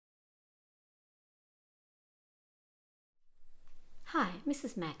Hi,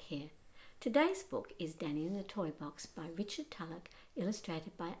 Mrs. Mack here. Today's book is Danny and the Toybox by Richard Tulloch,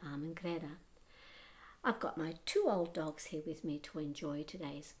 illustrated by Greta. I've got my two old dogs here with me to enjoy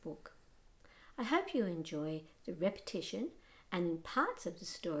today's book. I hope you enjoy the repetition, and in parts of the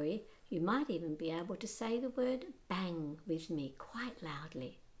story you might even be able to say the word bang with me quite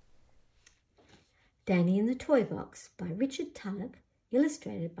loudly. Danny and the Toybox by Richard Tulloch,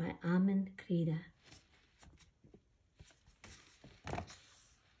 illustrated by Greta.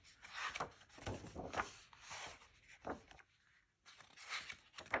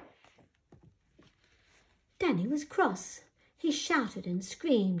 Danny was cross. He shouted and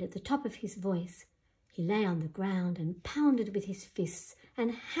screamed at the top of his voice. He lay on the ground and pounded with his fists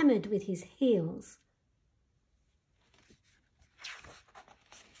and hammered with his heels.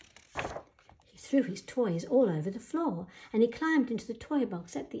 He threw his toys all over the floor, and he climbed into the toy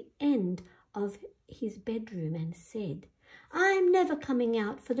box at the end of his bedroom and said, "I'm never coming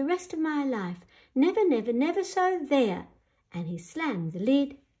out for the rest of my life. Never, never, never, so there." And he slammed the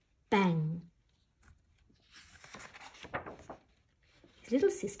lid. Bang! His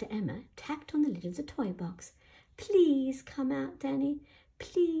little sister Emma tapped on the lid of the toy box. "Please come out, Danny.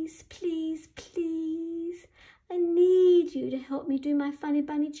 Please, please, please. I need you to help me do my funny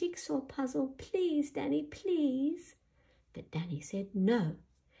bunny jigsaw puzzle. Please, Danny, please." But Danny said no.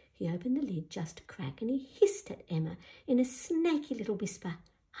 He opened the lid just a crack and he hissed at Emma in a snaky little whisper,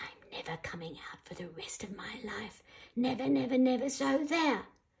 "I'm never coming out for the rest of my life. Never, never, never, so there."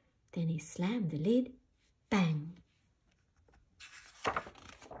 Then he slammed the lid. Bang!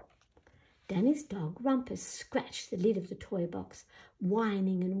 Danny's dog Rumpus scratched the lid of the toy box,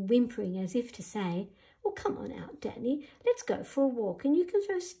 whining and whimpering as if to say, "Well, come on out, Danny. Let's go for a walk and you can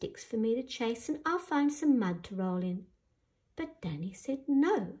throw sticks for me to chase and I'll find some mud to roll in." But Danny said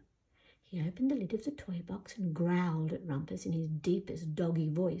no. He opened the lid of the toy box and growled at Rumpus in his deepest doggy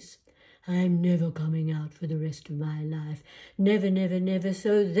voice. "I'm never coming out for the rest of my life. Never, never, never,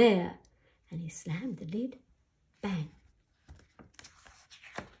 so there." And he slammed the lid. Bang!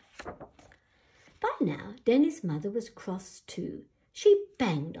 By now, Danny's mother was cross too. She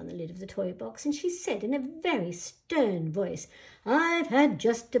banged on the lid of the toy box and she said in a very stern voice, "I've had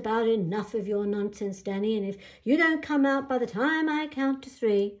just about enough of your nonsense, Danny, and if you don't come out by the time I count to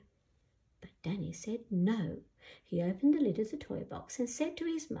 3. But Danny said no. He opened the lid of the toy box and said to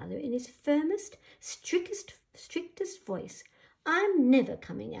his mother in his firmest, strictest voice, "I'm never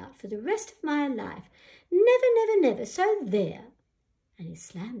coming out for the rest of my life. Never, never, never, so there." And he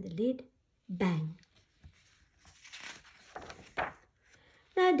slammed the lid. Bang!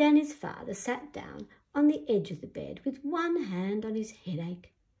 Now Danny's father sat down on the edge of the bed with one hand on his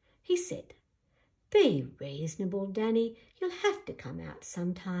headache. He said, "Be reasonable, Danny. You'll have to come out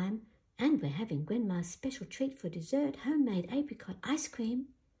sometime. And we're having Grandma's special treat for dessert, homemade apricot ice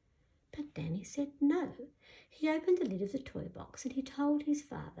cream." But Danny said no. He opened the lid of the toy box and he told his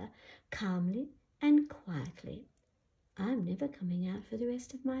father calmly and quietly, "I'm never coming out for the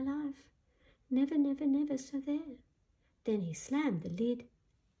rest of my life. Never, never, never, so there." Then he slammed the lid.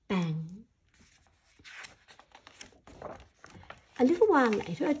 Bang! A little while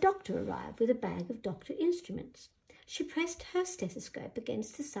later, a doctor arrived with a bag of doctor instruments. She pressed her stethoscope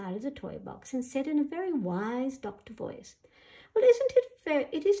against the side of the toy box and said in a very wise doctor voice, "Well,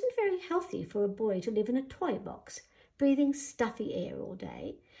 it isn't very healthy for a boy to live in a toy box, breathing stuffy air all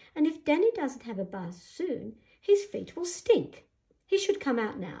day, and if Danny doesn't have a bath soon, his feet will stink. He should come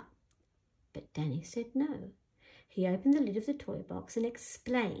out now." But Danny said no. He opened the lid of the toy box and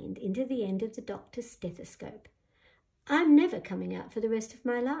explained into the end of the doctor's stethoscope, "I'm never coming out for the rest of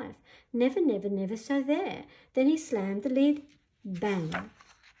my life. Never, never, never, so there." Then he slammed the lid. Bang!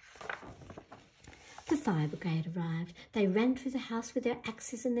 The fire brigade arrived. They ran through the house with their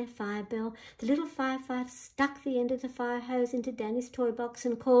axes and their fire bell. The little firefighter stuck the end of the fire hose into Danny's toy box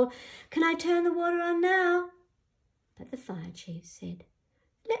and called, "Can I turn the water on now?" But the fire chief said,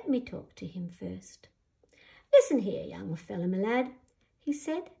 "Let me talk to him first." "Listen here, young fella, my lad," he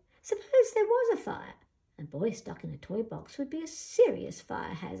said. "Suppose there was a fire. A boy stuck in a toy box would be a serious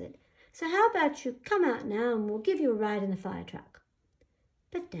fire hazard. So how about you come out now and we'll give you a ride in the fire truck?"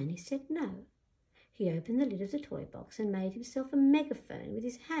 But Danny said no. He opened the lid of the toy box and made himself a megaphone with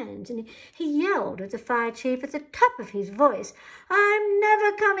his hands, and he yelled at the fire chief at the top of his voice, "I'm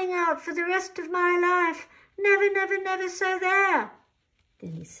never coming out for the rest of my life. Never, never, never, so there."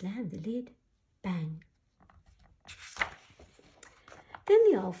 Then he slammed the lid. Bang! Then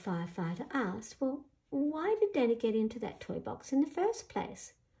the old firefighter asked, "Well, why did Danny get into that toy box in the first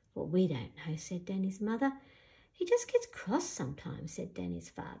place?" "Well, we don't know," said Danny's mother. "He just gets cross sometimes," said Danny's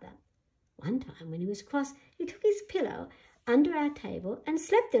father. One time when he was cross, he took his pillow under our table and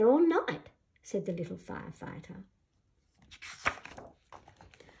slept there all night, said the little firefighter.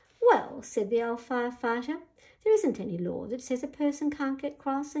 Well, said the old firefighter, there isn't any law that says a person can't get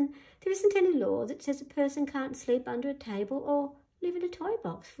cross, and there isn't any law that says a person can't sleep under a table or live in a toy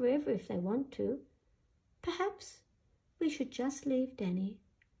box forever if they want to. Perhaps we should just leave Danny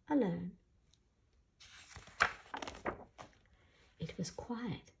alone. It was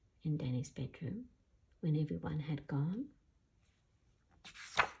quiet in Danny's bedroom when everyone had gone.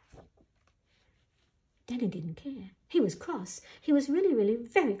 Danny didn't care. He was cross. He was really, really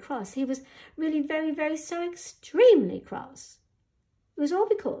very cross. He was really very, very so extremely cross. It was all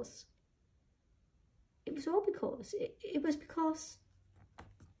because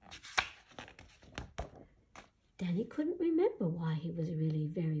Danny couldn't remember why he was really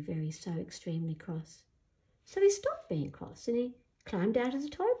very, very so extremely cross. So he stopped being cross and he climbed out of the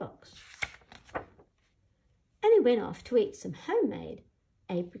toy box. And he went off to eat some homemade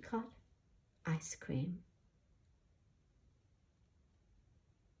apricot ice cream.